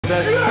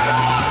then.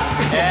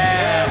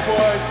 Yeah,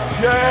 boy.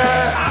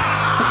 Yeah.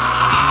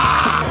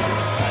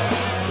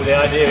 So the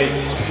idea is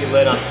you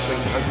learn how to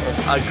swing to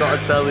handstand. I've got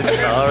to tell this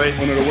story.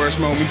 One of the worst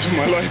moments of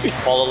my life.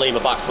 Paul Lima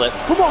backflip.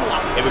 Come on,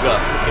 lad. Here we go.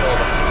 Look it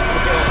over.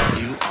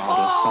 You are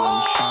the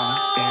sunshine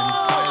in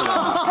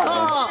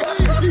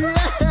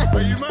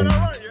Are you man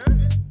alright, yeah?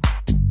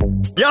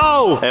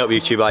 Yo! Hey up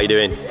YouTube, how you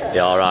doing?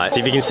 You alright? See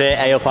if you can say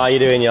hey up, how you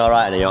doing? You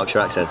alright in a Yorkshire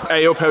accent?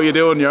 Hey up, how you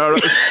doing? You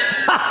alright?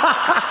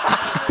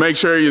 Make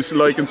sure you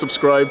like and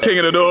subscribe. King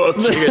of the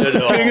Nuts. King of the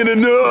Nuts. King of the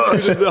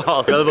Nuts.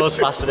 You're the most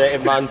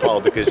fascinating man, Paul,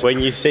 because when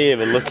you see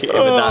him and look at him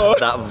and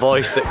that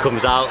voice that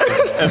comes out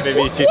of him,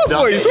 he's just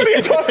not... Voice? What are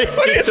you talking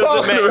about?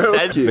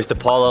 Mr.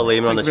 Paul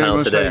Lima on the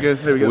channel today.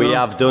 We go.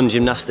 have done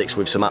gymnastics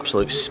with some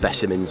absolute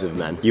specimens of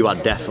men. You are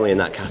definitely in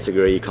that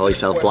category. You call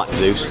yourself Black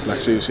Zeus. Black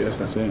Zeus, yes,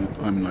 that's it.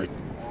 I'm like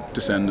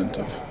descendant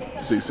of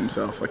Zeus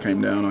himself. I came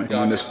down, I'm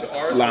on this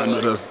land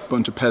with a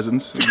bunch of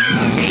peasants.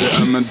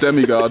 I'm a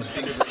demigod.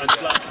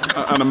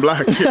 And I'm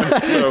black,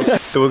 yeah,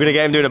 so we're gonna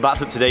get him doing a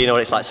backflip today. You know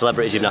what it's like,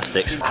 celebrity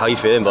gymnastics. How you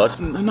feeling, bud?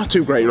 Not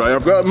too great, right?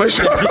 I've got my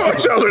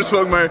shoulders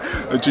fucked my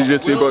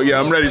jiu-jitsu, but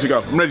yeah, I'm ready to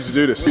go. I'm ready to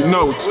do this.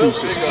 No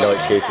excuses. No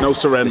excuses. No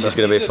surrender. This is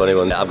gonna be a funny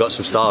one. I've got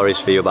some stories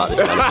for you about this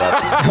man.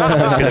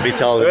 It's gonna be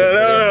told.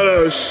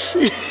 No.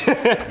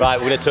 Right,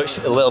 we're gonna touch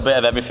a little bit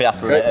of everything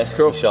apparatus. Okay,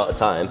 cool. In a short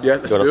time. Yeah,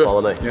 let's do you wanna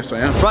follow me? Yes,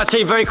 I am. Right,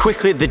 team, very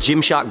quickly, the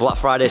Gymshark Black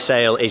Friday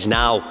sale is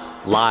now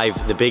live.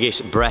 The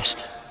biggest,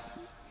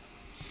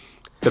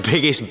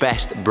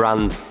 best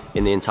brand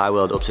in the entire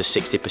world, up to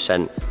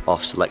 60%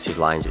 off selected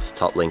lines. It's the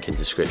top link in the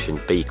description.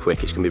 Be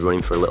quick, it's gonna be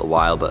running for a little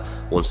while, but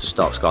once the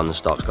stock's gone, the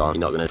stock's gone. You're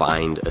not gonna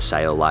find a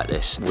sale like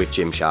this with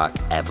Gymshark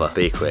ever.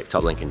 Be quick,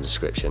 top link in the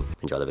description.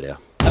 Enjoy the video.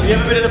 Have you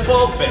ever been in a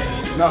foam pit?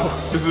 No,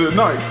 this is a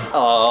knife.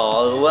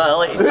 Oh,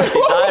 well, it's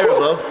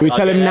desirable. We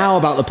tell him now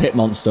about the pit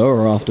monster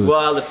or afterwards?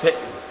 Well, the pit...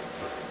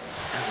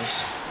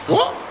 Ellis.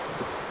 What?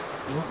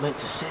 You weren't meant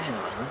to say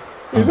that, huh?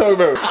 What are you talking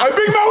about? I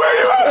think my way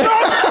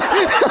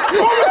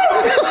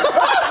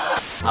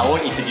I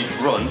want you to just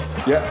run,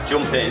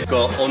 jump in,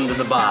 go under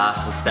the bar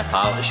and step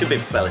out. It should be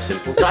fairly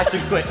simple. Try to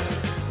quick.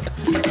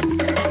 You can't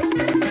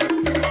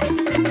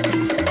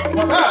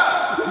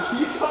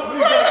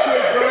believe that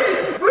shit, bro.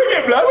 Bring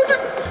it, blood.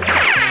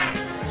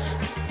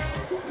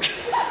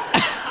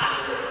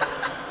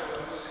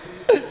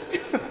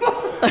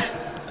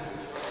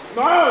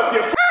 Nile,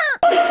 you're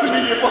to me,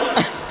 you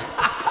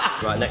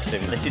Right, next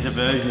thing. This is a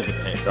version of the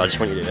pit. I just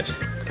want you to do this.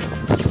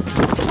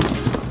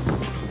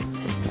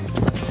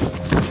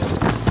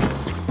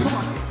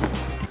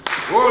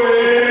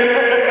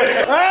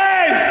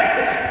 Hey!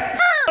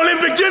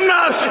 Olympic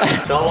gymnast!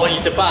 So I want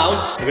you to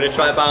bounce. We're going to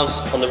try and bounce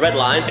on the red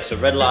line. It's a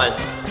red line,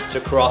 it's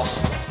a cross,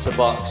 it's a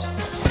box.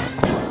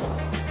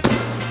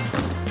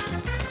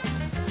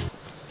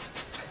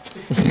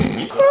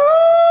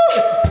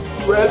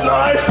 Red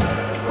line,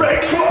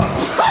 break one.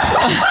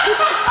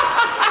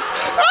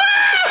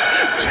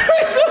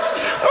 Jesus!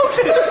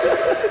 Okay.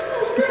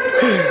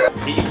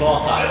 Keep your core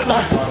tight.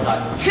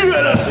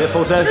 Do it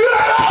full turn.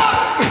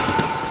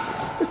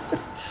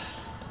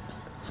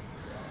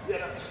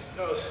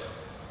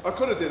 I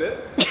could have did it.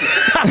 Yeah,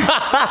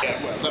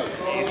 well, no.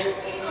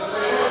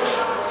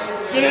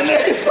 Get in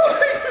there.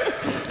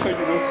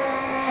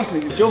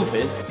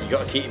 Jumping, you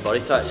got to keep your body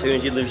tight. As soon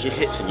as you lose your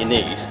hips and your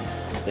knees,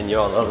 then you're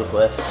all over the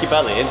place. Keep your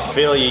belly in.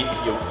 Feel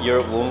you're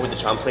at one with the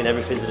trampoline.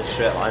 Everything's in a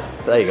straight line.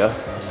 There you go.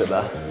 That's a bit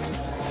better.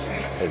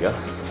 There you go.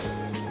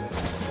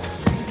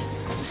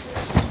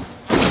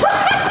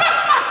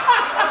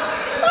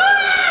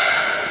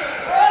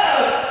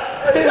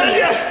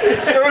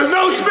 There was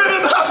no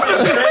spinning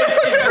happening.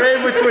 His brain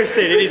was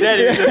twisted in his head.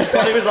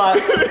 He was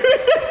like...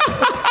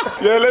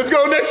 Yeah, let's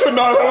go next one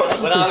now.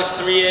 When I was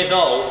 3 years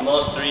old,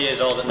 most 3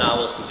 years old at Nile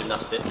Wilson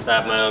Gymnastics, because I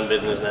have my own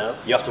business now,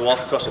 you have to walk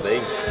across a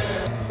beam.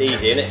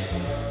 Easy, innit?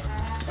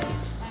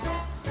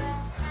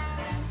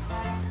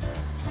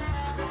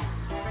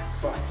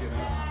 Fucking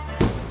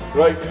hell.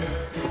 Right.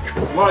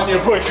 Come on, you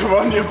boy, come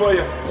on, you boy.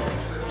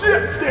 Yeah,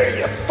 there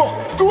you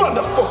fuck. Go on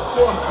the fuck.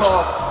 Go on,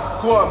 Paul.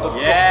 Go on the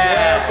fuck.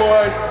 Yeah,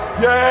 boy.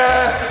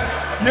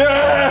 Yeah.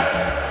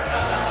 Yeah.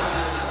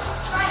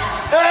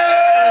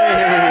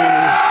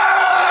 Hey!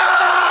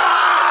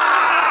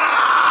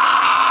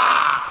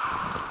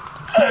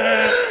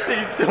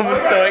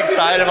 I'm so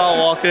excited about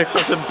walking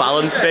across a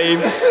balance beam.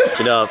 Do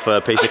you know, for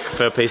a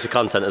piece of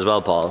content as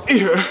well, Paul?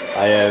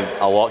 Yeah.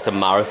 I walked a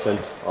marathon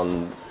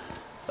on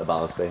a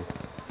balance beam.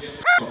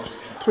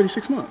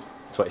 26 miles.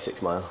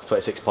 26 miles.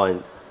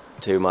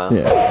 26.2 miles.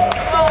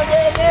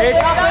 Yeah. It's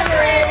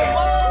happening!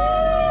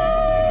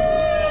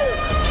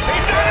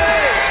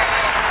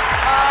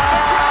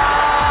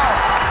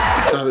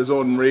 That is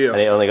unreal.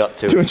 And it only got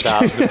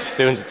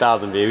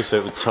 200,000 views, so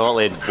it was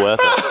totally worth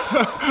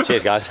it.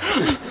 Cheers, guys.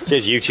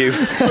 Cheers, YouTube.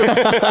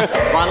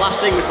 My last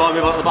thing before I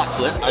move on to the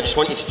backflip, I just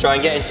want you to try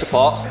and get in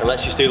support, and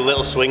let's just do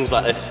little swings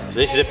like this. So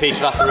this is a piece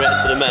of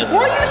apparatus for the men.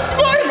 Why are you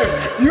smiling?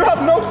 You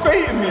have no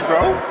faith in me,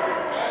 bro.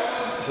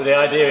 So the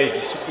idea is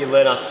you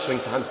learn how to swing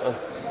to handstand.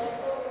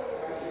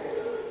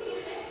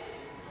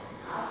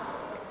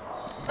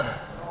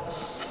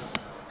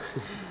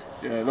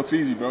 Yeah, it looks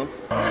easy, bro.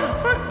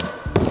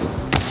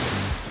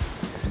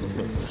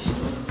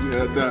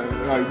 Yeah,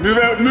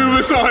 right, move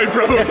aside,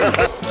 bro. Here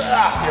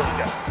we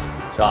go.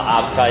 So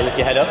arms, try to lift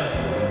your head up.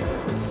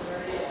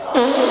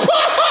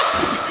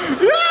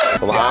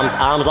 Come on,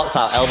 arms locked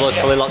out, elbows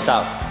fully locked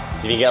out.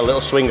 So you can get a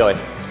little swing going.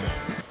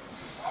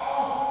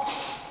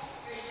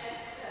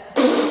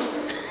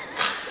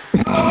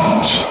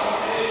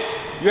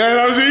 Yeah,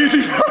 that was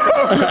easy,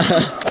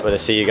 bro. When I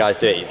see you guys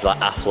do it, like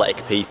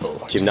athletic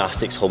people,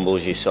 gymnastics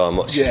humbles you so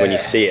much. Yeah. When you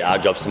see it, our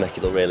job's to make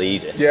it look really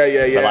easy.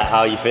 Yeah. But like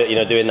how you feel, you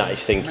know, doing that, you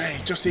think,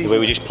 Mate, just the way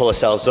we just pull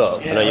ourselves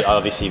up. Yeah. I know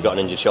obviously you've got an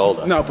injured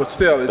shoulder. No, but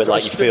still, it's but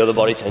like you feel the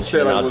body tension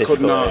and how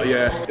difficult it is.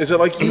 Yeah. Is it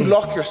like you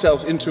lock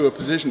yourselves into a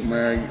position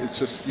where it's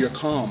just you're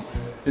calm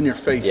in your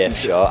face? Yeah,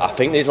 sure. I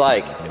think there's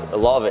like a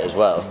lot of it as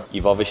well.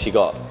 You've obviously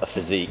got a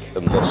physique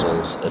and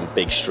muscles and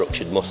big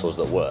structured muscles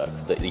that work,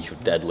 that you can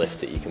deadlift,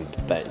 that you can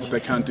bench. But they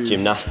can't do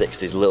gymnastics.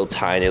 There's little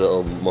tiny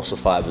little muscle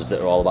fibers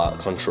that are all about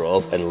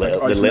control, and like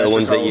the little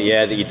ones that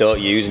you don't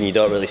use and you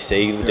don't really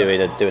see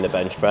doing a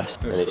bench press,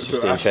 and it's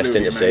just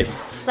interesting to see.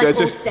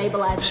 It's like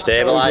stabilizer.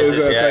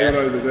 Stabilizers,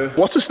 yeah.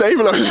 What's a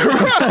stabilizer?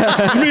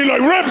 You mean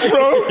like reps,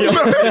 bro?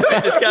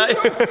 This guy.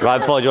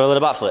 Right, Paul, do you want to learn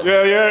a backflip?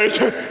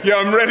 Yeah,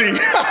 I'm ready.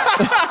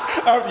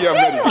 Yeah, I'm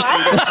ready.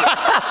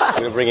 I'm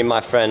going to bring in my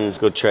friend,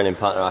 good training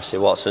partner, Ashley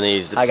Watson.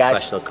 He's the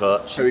professional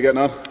coach. How are you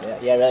getting on?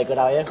 Yeah, really good,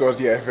 how are you? Good,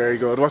 yeah, very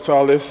good. What's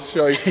all this?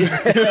 Show you.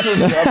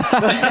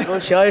 I'll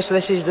show you. So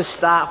this is the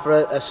start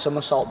for a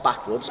somersault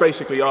backwards.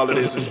 Basically all it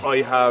is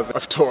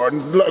I've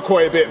torn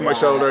quite a bit in my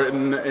shoulder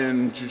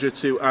in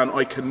jiu-jitsu, and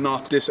I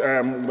cannot, this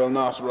arm will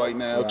not right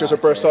now. Just a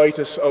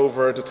bursitis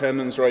over the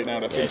tendons right now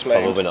that's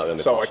inflamed. Probably not going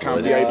to be so possible, I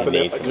can't be able to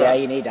lift. Yeah,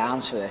 you need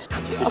arms for this.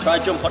 Just try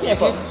and jump on your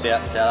foot. See how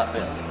that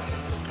feels.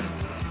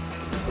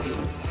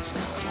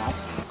 Nice.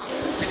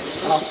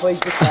 Oh, please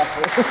be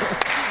careful.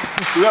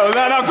 No,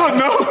 good,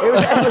 no.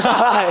 It was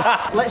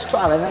alright. Let's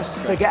try then. Let's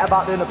forget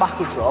about doing a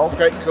backwards roll.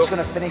 Okay, cool. Just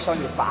going to finish on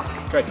your back.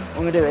 Okay. What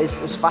I'm going to do is,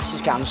 as fast as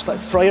you can, just like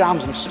throw your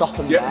arms and stop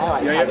them there.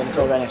 Like you're going to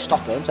throw around and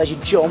stop them. So as you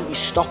jump, you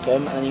stop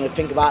them, and then you're going to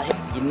think about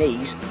your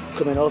knees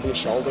coming over your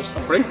shoulders.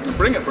 Bring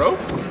it, bro.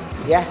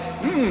 Yeah.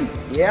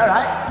 Yeah,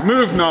 alright.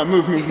 Move.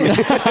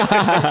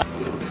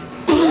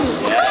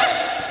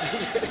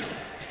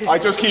 I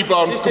just keep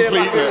on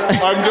completing it.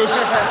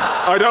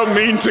 I don't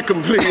mean to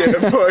complete it,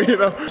 but you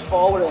know.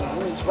 Forward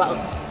and well.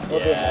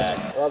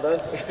 Yeah. Well done.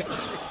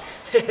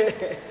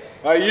 Hey,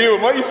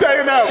 what are you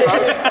saying now, bro?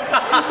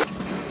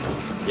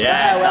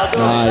 Yeah, well done.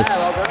 Nice. Yeah,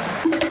 well done.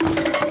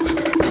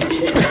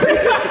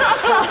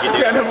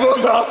 Get the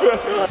balls off.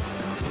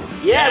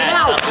 Yeah,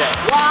 now.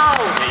 Wow.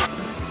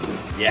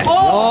 Yeah.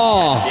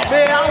 Oh, Yeah.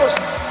 man, that was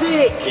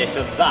sick. Yeah,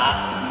 so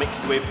that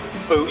mixed with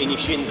booting your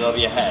shins over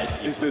your head.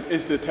 It's the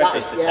It's technique. the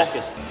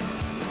techers.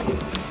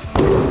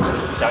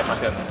 So it's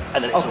like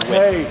and then it's a whip.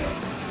 Okay.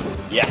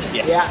 Yes.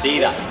 Yeah, See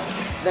that?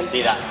 Then-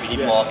 See that? You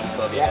need more kick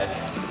over your head.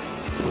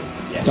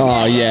 Yeah.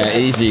 Oh yeah,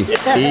 easy, easy.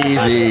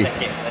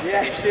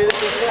 Let's take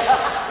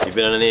it. You've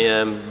been on any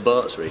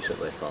boats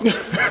recently?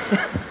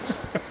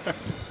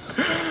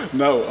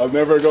 No, I'll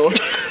never go.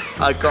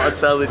 I've got to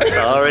tell this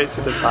story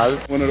to the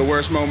fans. One of the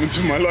worst moments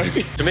of my life.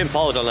 So me and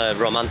Paul was on a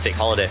romantic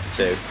holiday for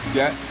two.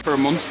 Yeah, for a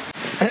month.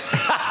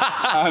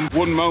 And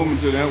one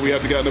moment in it, we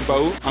had to get in a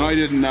boat, and I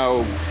didn't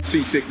know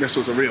seasickness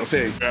was a real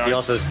thing. He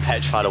also is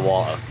petrified of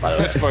water, by the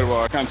way. Petrified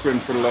water, I can't swim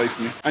for the life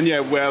of me. And yeah,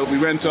 well, we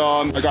went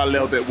on, I got a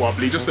little bit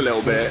wobbly, just a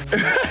little bit.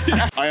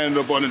 I ended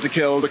up wanting to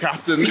kill the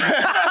captain.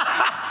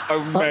 I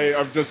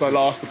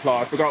lost the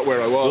plot, I forgot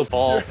where I was.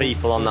 4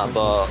 people on that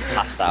boat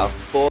passed out.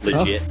 4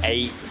 legit,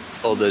 8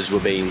 others were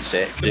being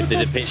sick.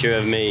 There's a picture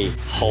of me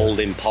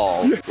holding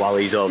Paul while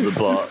he's over the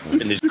boat,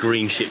 and there's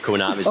green shit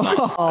coming out of his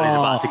mouth. And he's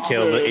about to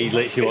kill, he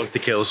literally wants to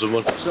kill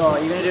someone. So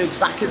you're going to do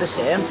exactly the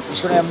same. You're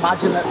just going to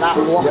imagine that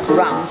block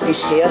ramp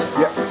is here,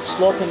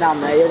 sloping down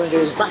there. You're going to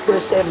do exactly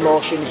the same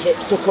motion,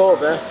 hips tuck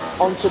over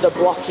onto the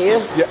block here,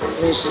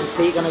 and your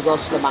feet going to go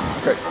to the mat.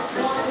 Okay.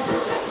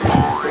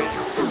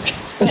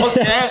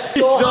 Okay.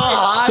 So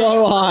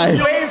high.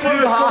 Waiting for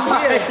you to come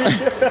here.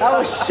 That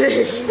was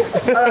sick.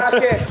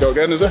 Okay. Go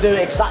again, is it? Do it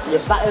exactly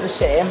the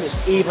same. It's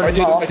even I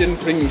more. didn't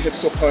bring my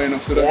hips up high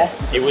enough, did I?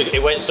 Yeah.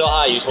 It went so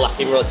high, you was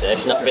lacking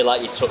rotation. I feel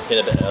like you tucked in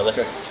a bit early.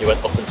 Okay. So you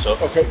went up and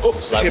tuck. Okay, up,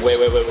 So like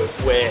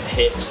hips. wait,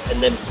 hips, and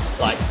then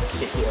like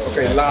kick it over.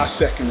 Okay, last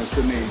second is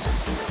the knees.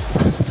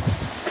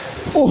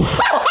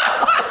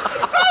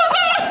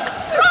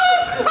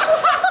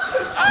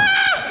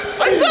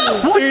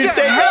 Who's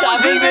dead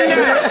savvy there?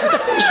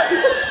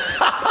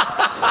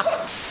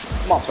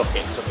 Come on. Tuck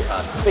it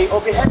hard. Feet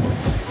up your head.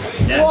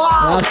 Yeah.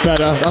 Wow. That's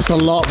better. That's a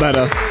lot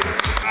better.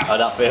 How'd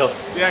that feel?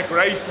 Yeah,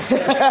 great.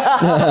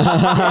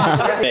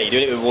 Yeah, you're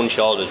doing it with one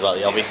shoulder as well.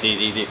 Obviously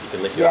it's easy if you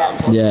can lift your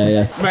arm.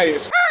 Yeah. Mate,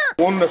 it's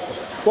wonderful.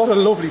 what a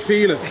lovely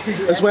feeling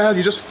as well.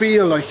 You just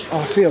feel like, oh,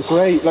 I feel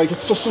great. Like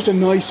it's just such a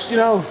nice, you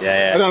know.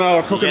 Yeah. I don't know.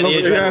 I fucking love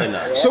it.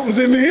 Yeah. Something's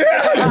in me.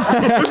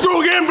 Yeah. Let's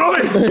go again,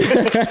 buddy.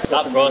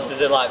 That process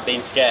of like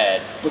being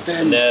scared, but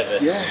then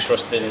nervous,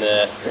 trusting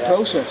the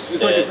process.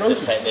 It's like a process.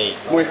 The technique.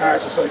 My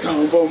heart's just like, come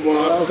on, boom, boom.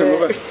 I fucking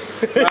love it.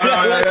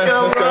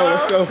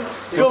 Let's go.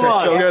 Come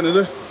on. Go again, is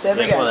it? Same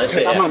again. Come on, let's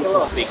see. Come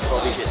on. Big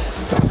vision.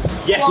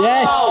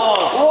 Yes!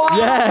 Wow.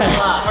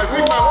 Yeah! Right,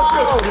 big man, let's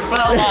go. You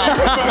fell that.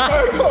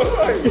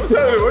 What's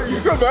that? What, you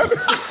good, man?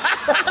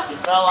 You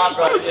fell that,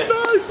 bro. Nice. I'm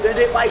going to do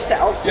it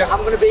myself. Yeah. I'm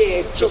going to be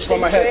here Just from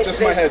my head,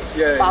 just my head.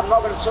 Yeah. But I'm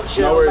not going to touch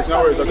you. No worries. I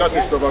got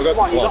this, bro. I got this. Come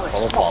on, you got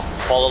this. Come on.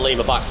 Follow the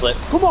lever, backflip.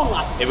 Come on,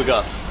 lad. Here we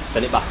go.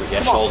 Send it backwards,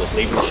 yeah, shoulders,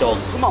 leave it with the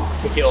shoulders. Come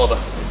on. Kick it over.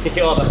 Kick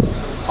it over. Are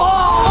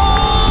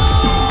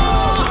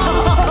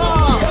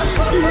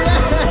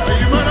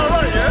you man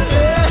alright,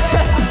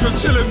 yeah?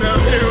 Just chilling now.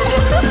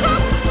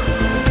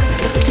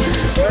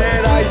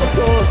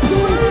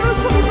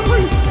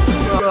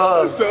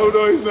 So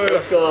nice, Nile.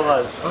 Let's go,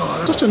 man.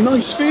 Oh, such a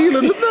nice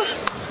feeling, isn't it?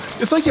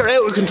 It's like you're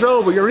out of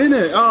control, but you're in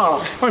it.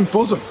 Oh, I'm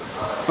buzzing.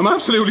 I'm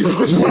absolutely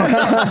buzzing. Do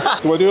I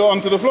do it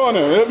onto the floor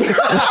now? Yeah?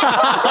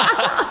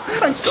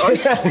 Thanks,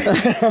 guys.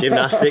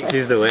 Gymnastics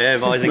is the way,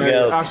 boys and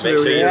girls.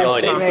 Absolutely. Make sure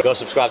you join in. Go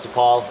subscribe to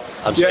Paul.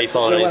 I'm sure you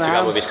follow him on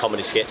Instagram with his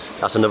comedy skits.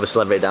 That's another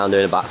celebrity down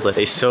doing a backflip.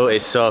 It's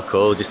so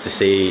cool just to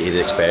see his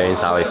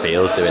experience, how he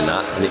feels doing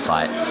that. And it's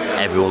like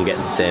everyone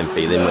gets the same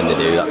feeling when they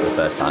do that for the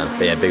first time.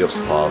 But yeah, big ups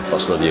to Paul.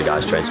 Lots of love you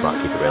guys. Train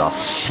smart, keep it real. I'll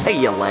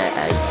see you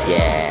later.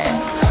 Yeah.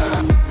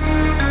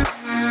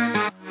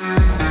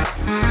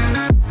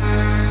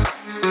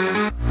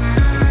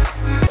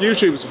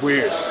 YouTube's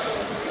weird.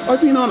 I've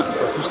been on it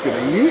for fucking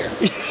a year.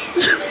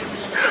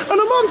 And I'm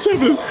on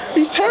 7.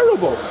 He's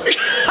terrible. He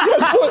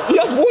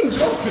has one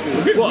job to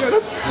do. What? Yeah,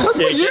 that's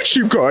my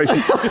YouTube guy.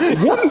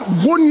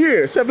 one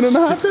year,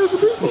 7,500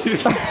 people.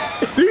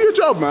 Do your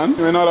job, man.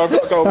 You're not our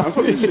go, man.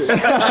 Fuck this shit.